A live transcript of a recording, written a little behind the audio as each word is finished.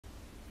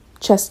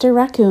Chester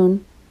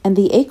Raccoon and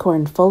the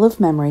Acorn Full of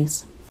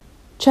Memories.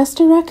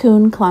 Chester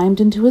Raccoon climbed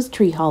into his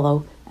tree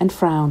hollow and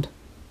frowned.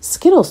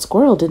 "Skittle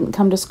Squirrel didn't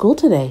come to school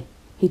today,"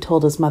 he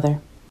told his mother.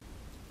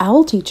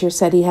 "Owl teacher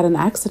said he had an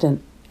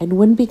accident and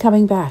wouldn't be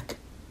coming back."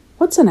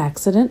 "What's an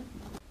accident?"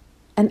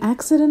 "An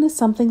accident is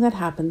something that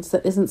happens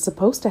that isn't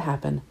supposed to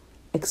happen,"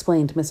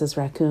 explained Mrs.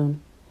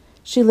 Raccoon.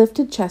 She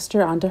lifted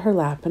Chester onto her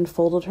lap and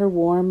folded her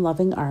warm,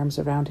 loving arms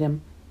around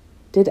him.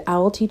 "Did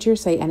Owl teacher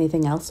say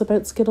anything else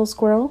about Skittle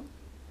Squirrel?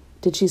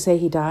 Did she say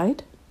he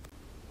died?"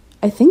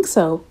 "I think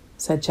so,"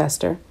 said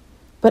Chester,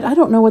 "but I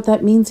don't know what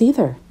that means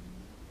either."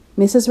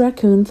 Mrs.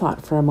 Raccoon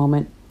thought for a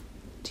moment.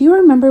 "Do you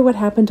remember what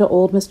happened to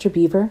old Mr.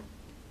 Beaver?"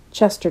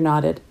 Chester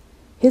nodded.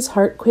 His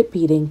heart quit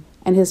beating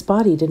and his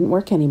body didn't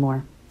work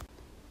anymore.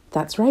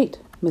 "That's right,"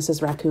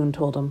 Mrs. Raccoon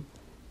told him.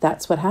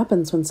 "That's what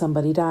happens when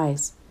somebody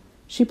dies."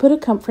 She put a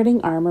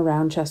comforting arm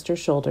around Chester's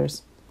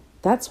shoulders.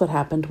 "That's what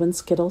happened when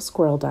Skittle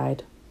Squirrel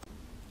died."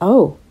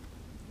 "Oh."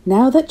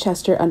 Now that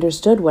Chester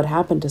understood what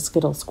happened to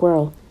Skittle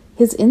Squirrel,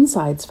 his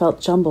insides felt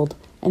jumbled,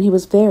 and he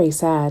was very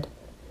sad.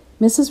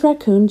 Mrs.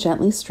 Raccoon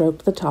gently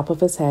stroked the top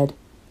of his head.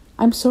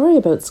 "I'm sorry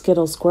about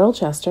Skittle Squirrel,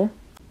 Chester."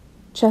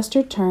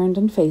 Chester turned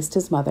and faced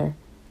his mother.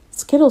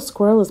 "Skittle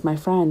Squirrel is my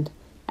friend,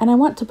 and I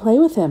want to play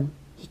with him,"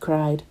 he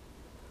cried.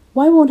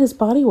 "Why won't his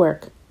body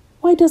work?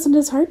 Why doesn't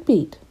his heart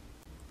beat?"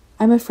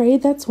 "I'm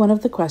afraid that's one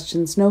of the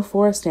questions no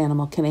forest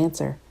animal can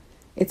answer.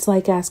 It's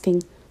like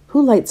asking,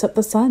 who lights up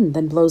the sun,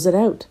 then blows it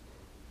out?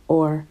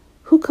 Or,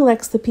 who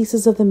collects the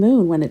pieces of the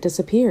moon when it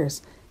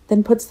disappears,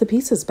 then puts the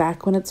pieces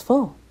back when it's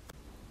full?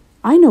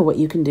 I know what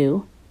you can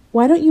do.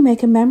 Why don't you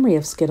make a memory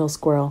of Skittle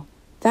Squirrel?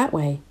 That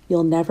way,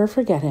 you'll never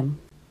forget him."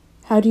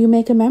 "How do you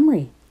make a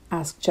memory?"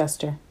 asked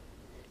Chester.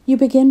 "You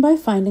begin by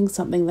finding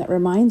something that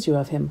reminds you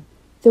of him,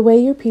 the way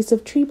your piece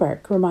of tree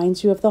bark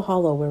reminds you of the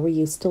hollow where we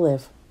used to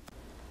live."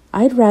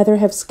 "I'd rather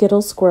have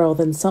Skittle Squirrel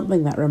than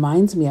something that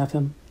reminds me of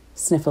him,"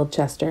 sniffled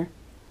Chester.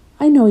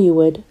 "I know you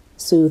would,"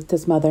 soothed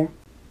his mother.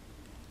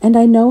 "And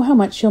I know how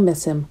much you'll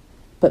miss him,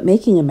 but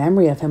making a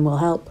memory of him will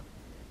help."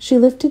 She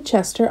lifted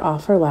Chester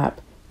off her lap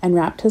and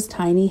wrapped his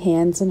tiny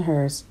hands in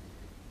hers.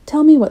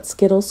 "Tell me what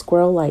Skittle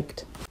Squirrel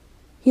liked."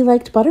 "He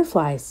liked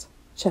butterflies,"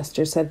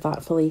 Chester said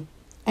thoughtfully,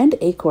 "and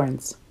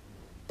acorns."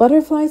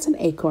 "Butterflies and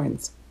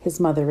acorns," his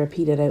mother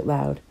repeated out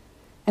loud.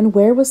 "And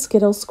where was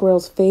Skittle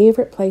Squirrel's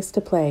favorite place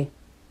to play?"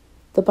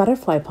 "The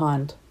butterfly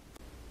pond."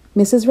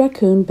 Mrs.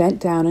 Raccoon bent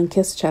down and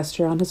kissed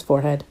Chester on his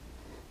forehead.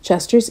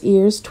 Chester's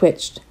ears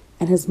twitched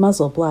and his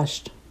muzzle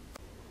blushed.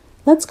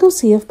 "Let's go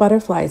see if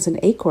butterflies and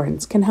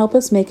acorns can help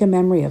us make a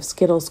memory of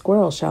Skittle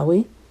Squirrel, shall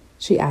we?"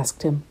 she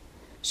asked him.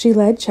 She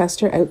led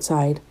Chester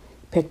outside,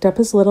 picked up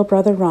his little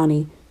brother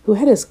Ronnie, who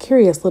had his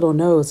curious little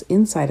nose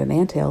inside an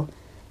anthill,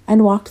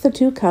 and walked the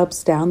two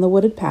cubs down the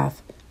wooded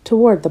path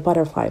toward the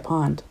butterfly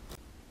pond.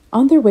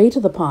 On their way to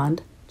the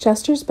pond,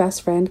 Chester's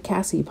best friend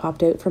Cassie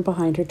popped out from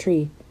behind her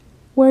tree.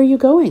 "Where are you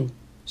going?"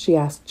 she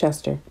asked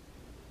Chester.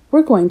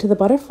 "We're going to the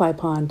butterfly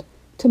pond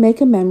to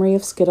make a memory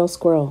of Skittle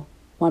Squirrel.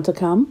 Want to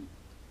come?"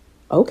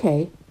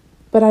 "Okay,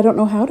 but I don't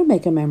know how to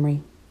make a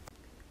memory."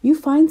 "You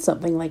find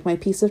something like my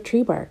piece of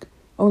tree bark,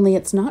 only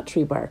it's not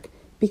tree bark,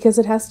 because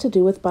it has to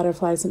do with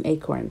butterflies and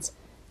acorns,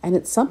 and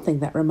it's something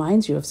that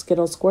reminds you of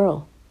Skittle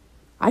Squirrel."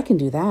 "I can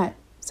do that,"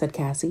 said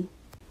Cassie.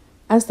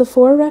 As the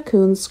four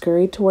raccoons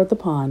scurried toward the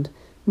pond,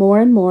 more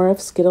and more of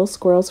Skittle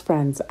Squirrel's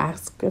friends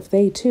asked if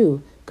they,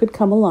 too, could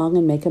come along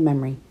and make a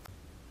memory.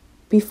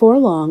 Before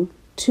long,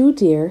 2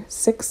 deer,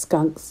 6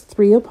 skunks,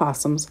 3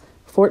 opossums,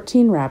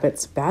 14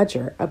 rabbits,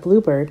 badger, a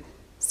bluebird,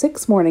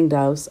 6 mourning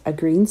doves, a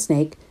green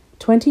snake,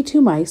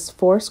 22 mice,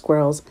 4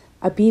 squirrels,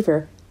 a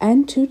beaver,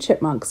 and 2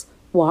 chipmunks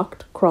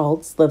walked,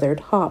 crawled, slithered,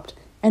 hopped,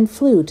 and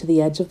flew to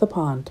the edge of the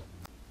pond.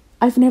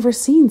 "I've never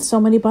seen so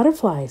many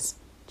butterflies,"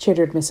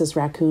 chittered Mrs.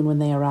 Raccoon when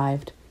they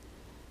arrived.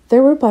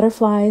 There were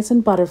butterflies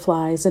and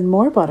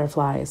more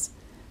butterflies.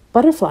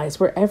 Butterflies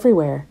were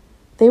everywhere.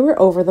 They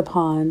were over the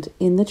pond,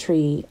 in the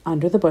tree,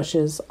 under the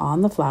bushes,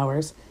 on the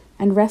flowers,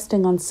 and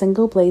resting on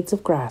single blades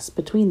of grass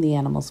between the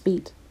animals'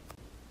 feet.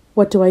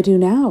 "What do I do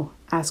now?"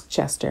 asked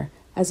Chester,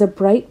 as a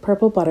bright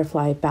purple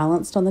butterfly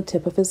balanced on the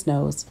tip of his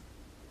nose.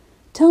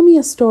 "Tell me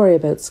a story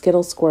about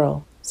Skittle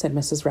Squirrel," said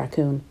Mrs.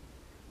 Raccoon.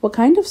 "What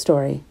kind of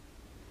story?"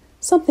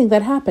 "Something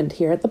that happened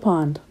here at the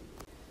pond."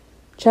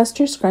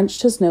 Chester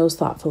scrunched his nose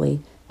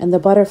thoughtfully, and the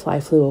butterfly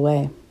flew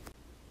away.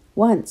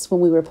 "Once, when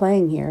we were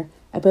playing here,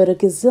 about a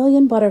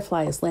gazillion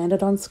butterflies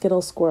landed on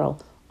Skittle Squirrel,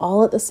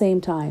 all at the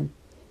same time.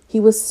 He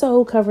was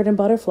so covered in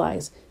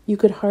butterflies, you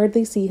could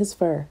hardly see his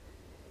fur.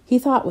 He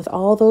thought with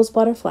all those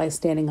butterflies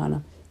standing on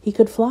him, he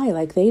could fly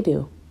like they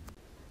do.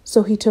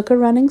 So he took a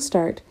running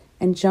start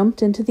and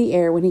jumped into the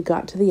air when he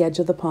got to the edge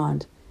of the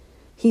pond.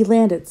 He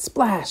landed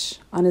splash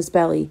on his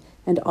belly,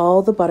 and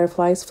all the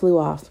butterflies flew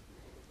off.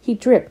 He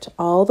dripped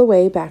all the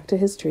way back to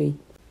his tree."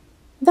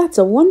 "That's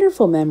a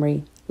wonderful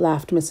memory,"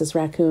 laughed Mrs.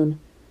 Raccoon.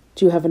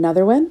 "Do you have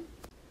another one?"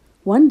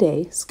 "One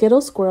day,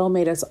 Skittle Squirrel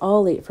made us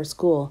all late for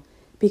school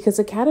because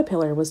a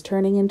caterpillar was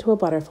turning into a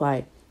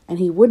butterfly, and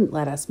he wouldn't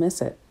let us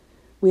miss it.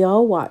 We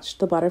all watched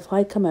the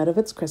butterfly come out of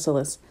its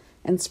chrysalis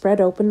and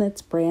spread open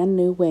its brand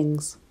new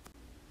wings.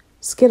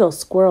 Skittle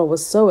Squirrel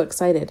was so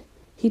excited,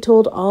 he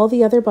told all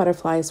the other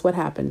butterflies what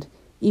happened,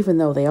 even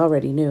though they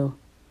already knew.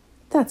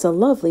 "That's a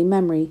lovely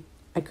memory,"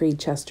 agreed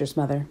Chester's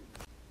mother.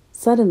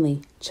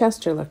 Suddenly,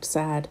 Chester looked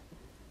sad.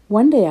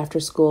 One day after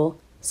school,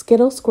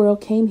 Skittle Squirrel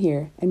came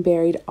here and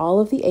buried all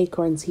of the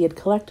acorns he had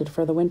collected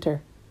for the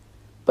winter.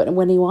 But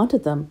when he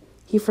wanted them,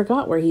 he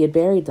forgot where he had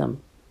buried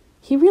them.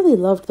 He really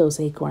loved those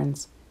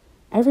acorns.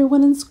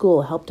 Everyone in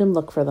school helped him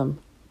look for them.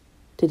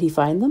 "Did he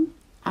find them?"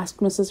 asked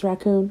Mrs.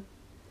 Raccoon.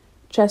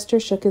 Chester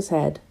shook his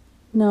head.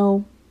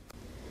 "No."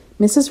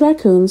 Mrs.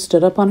 Raccoon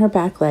stood up on her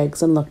back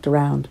legs and looked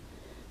around.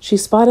 She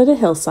spotted a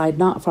hillside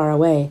not far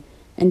away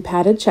and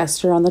patted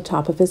Chester on the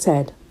top of his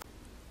head.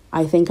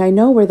 "I think I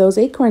know where those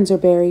acorns are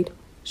buried,"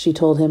 she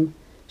told him.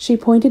 She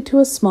pointed to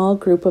a small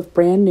group of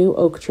brand new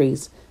oak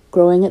trees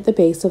growing at the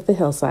base of the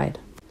hillside.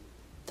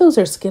 "Those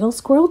are Skittle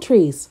Squirrel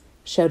trees,"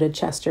 shouted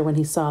Chester when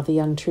he saw the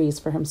young trees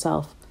for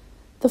himself.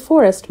 "The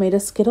forest made a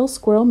Skittle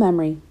Squirrel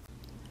memory."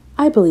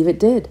 "I believe it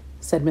did,"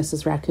 said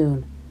Mrs.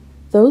 Raccoon.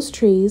 "Those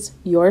trees,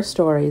 your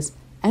stories,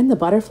 and the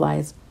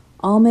butterflies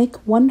all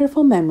make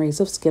wonderful memories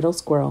of Skittle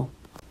Squirrel."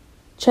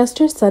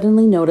 Chester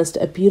suddenly noticed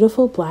a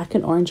beautiful black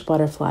and orange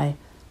butterfly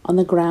on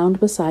the ground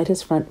beside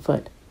his front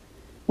foot.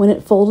 When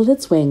it folded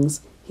its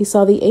wings, he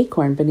saw the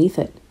acorn beneath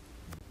it.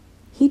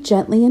 He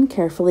gently and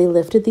carefully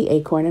lifted the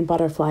acorn and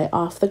butterfly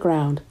off the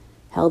ground,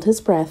 held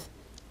his breath,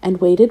 and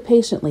waited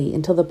patiently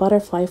until the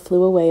butterfly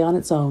flew away on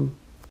its own.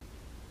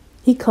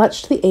 He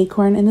clutched the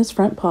acorn in his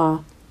front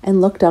paw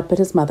and looked up at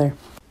his mother.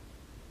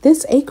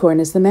 "This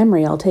acorn is the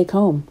memory I'll take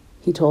home,"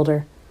 he told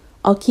her.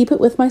 "I'll keep it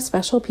with my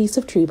special piece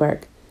of tree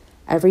bark.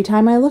 Every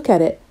time I look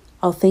at it,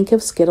 I'll think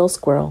of Skittle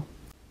Squirrel.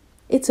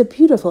 It's a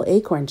beautiful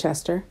acorn,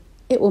 Chester.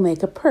 It will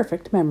make a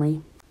perfect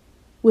memory."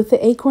 With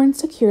the acorn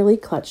securely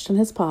clutched in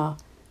his paw,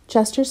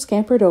 Chester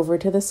scampered over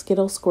to the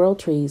Skittle Squirrel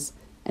trees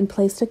and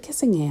placed a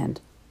kissing hand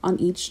on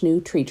each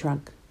new tree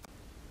trunk.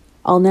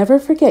 "I'll never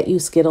forget you,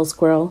 Skittle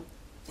Squirrel.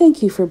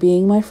 Thank you for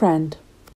being my friend."